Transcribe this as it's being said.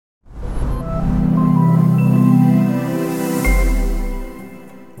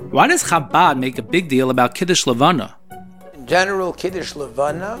Why does Chabad make a big deal about Kiddush Levana? In general, Kiddush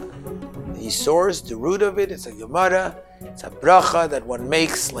Levana, the source, the root of it, it's a Gemara, it's a bracha that one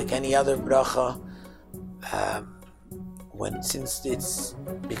makes like any other bracha. Since it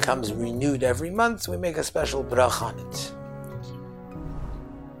becomes renewed every month, we make a special bracha on it.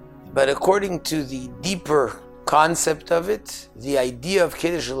 But according to the deeper concept of it, the idea of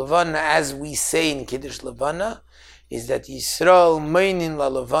Kiddush Levana, as we say in Kiddush Levana, is that Yisrael meinin la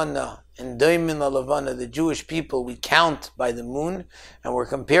Levana and doimin la Levana, the Jewish people, we count by the moon and we're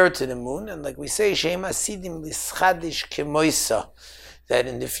compared to the moon. And like we say, Shem Asidim lischadish kemoisa, that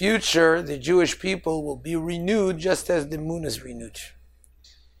in the future the Jewish people will be renewed just as the moon is renewed.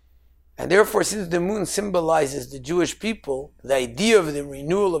 And therefore, since the moon symbolizes the Jewish people, the idea of the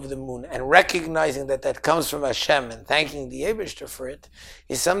renewal of the moon and recognizing that that comes from Hashem and thanking the Eibishter for it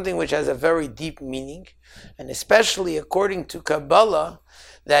is something which has a very deep meaning. And especially according to Kabbalah,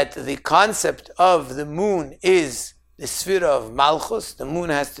 that the concept of the moon is the Sfira of Malchus. The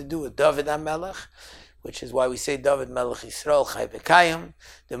moon has to do with David HaMelech, which is why we say David Melech Yisrael Chai B'Kayim.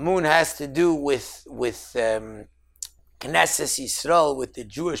 The moon has to do with Knesset Yisrael, with the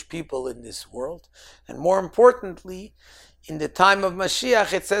Jewish people in this world. And more importantly, in the time of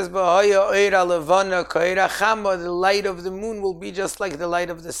Mashiach, it says, B'haya oira levana ka'ira chama, the light of the moon will be just like the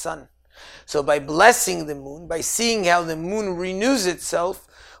light of the sun. So by blessing the moon, by seeing how the moon renews itself,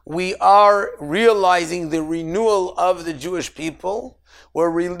 we are realizing the renewal of the Jewish people.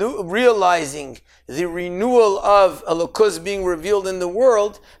 We're realizing the renewal of Elokus being revealed in the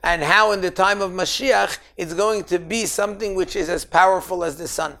world, and how in the time of Mashiach it's going to be something which is as powerful as the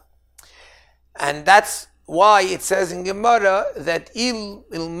sun. And that's why it says in Gemara that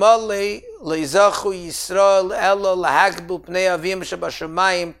ilmale leizachu Yisrael elo lahakbul pnei avim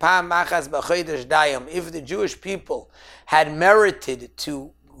shebashamayim pam achas b'chodesh dayim. If the Jewish people had merited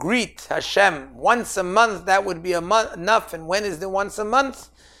to greet Hashem once a month, that would be enough. And when is the once a month?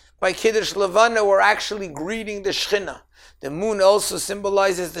 By Kiddush Levana, we're actually greeting the Shechina. The moon also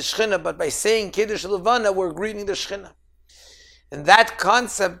symbolizes the Shechina, but by saying Kiddush Levana, we're greeting the Shechina. And that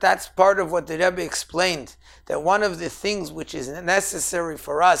concept, that's part of what the Rebbe explained, that one of the things which is necessary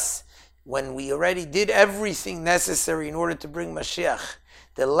for us, when we already did everything necessary in order to bring Mashiach,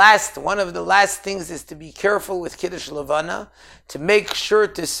 one of the last things is to be careful with Kiddush Levana, to make sure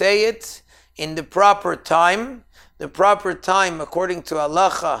to say it in the proper time. The proper time, according to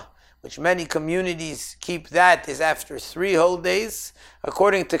halacha, which many communities keep, that is after 3 whole days.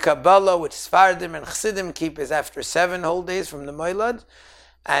 According to Kabbalah, which Sfardim and Chassidim keep, is after 7 whole days from the Moilad.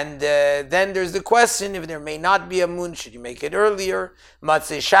 And then there's the question, if there may not be a moon, should you make it earlier?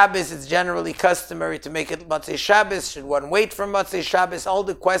 Matzei Shabbos, it's generally customary to make it Matzei Shabbos. Should one wait for Matzei Shabbos? All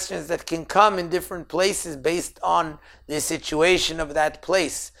the questions that can come in different places based on the situation of that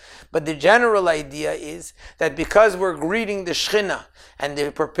place. But the general idea is that because we're greeting the Shechina and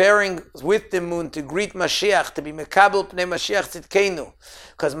they're preparing with the moon to greet Mashiach, to be Mekabel Pnei Mashiach Tzidkeinu,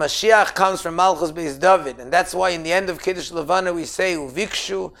 because Mashiach comes from Malchus Beis David, and that's why in the end of Kiddush Levana we say,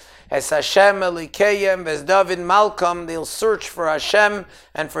 Uvikshu es Hashem Elikeyem Beis David Malkam, they'll search for Hashem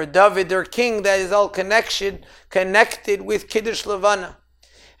and for David their king. That is all connected with Kiddush Levana.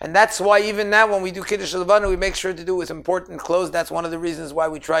 And that's why even now when we do Kiddush Levana, we make sure to do it with important clothes. That's one of the reasons why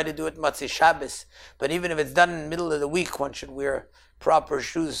we try to do it Matzei Shabbos. But even if it's done in the middle of the week, one should wear proper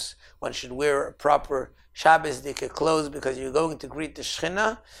shoes. One should wear proper Shabbos-dike clothes, because you're going to greet the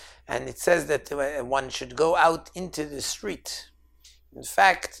Shechina. And it says that one should go out into the street. In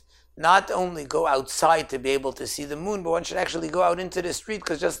fact, not only go outside to be able to see the moon, but one should actually go out into the street,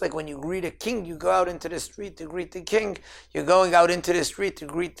 because just like when you greet a king, you go out into the street to greet the king, you're going out into the street to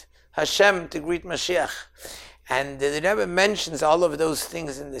greet Hashem, to greet Mashiach. And the Rebbe mentions all of those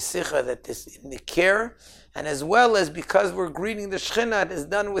things in the Sikha, that this in the care, and as well as because we're greeting the Shechina, it is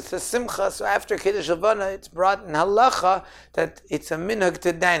done with the Simcha. So after Kiddush Levana, it's brought in halacha that it's a minhag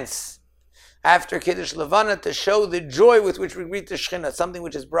to dance after Kiddush Levana, to show the joy with which we greet the Shechina, something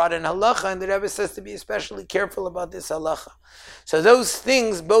which is brought in halacha, and the Rebbe says to be especially careful about this halacha. So those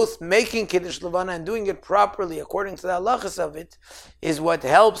things, both making Kiddush Levana and doing it properly according to the halachas of it, is what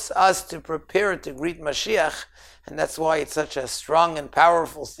helps us to prepare to greet Mashiach, and that's why it's such a strong and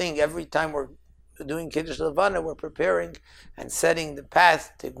powerful thing. Every time we're doing Kiddush Levana, we're preparing and setting the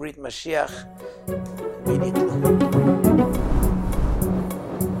path to greet Mashiach immediately.